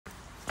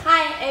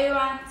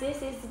everyone,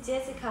 this is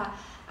Jessica.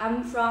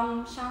 I'm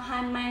from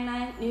Shanghai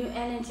Mylion New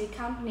Energy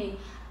Company.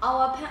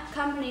 Our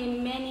company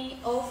mainly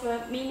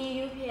offers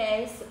mini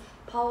UPS,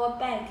 power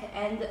bank,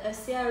 and a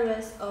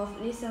series of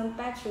lithium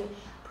battery,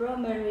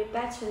 primary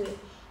battery.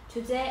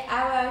 Today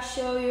I will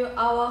show you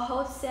our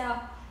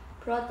wholesale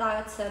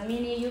product,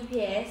 mini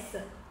UPS.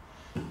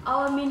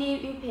 Our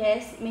mini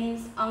UPS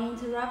means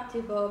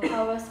uninterruptible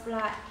power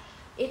supply.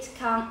 It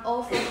can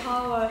offer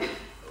power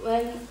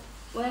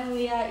when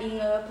we are in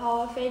a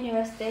power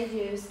failure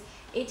stages.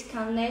 It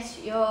can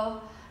let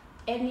your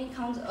any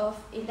kind of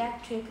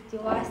electric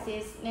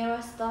devices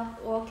never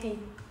stop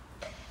working.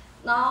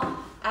 Now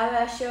I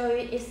will show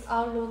you its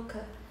outlook.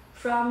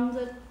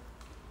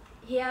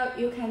 Here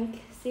you can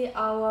see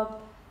our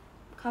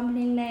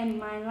company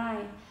name,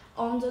 Mylion.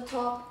 On the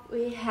top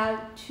we have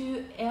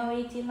two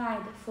LED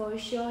lights for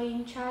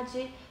showing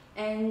charging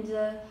and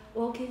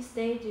working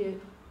stage.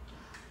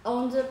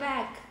 On the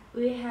back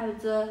we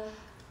have the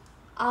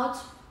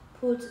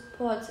output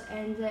port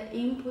and the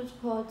input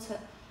port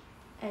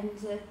and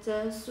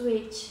the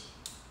switch.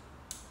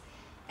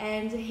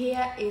 And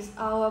here is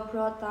our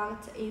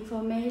product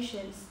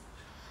information.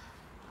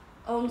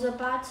 On the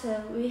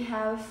bottom we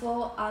have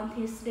 4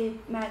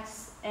 anti-slip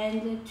mats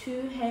and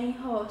 2 hang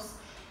holes.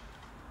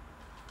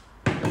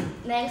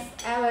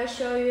 Next I will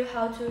show you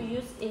how to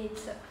use it.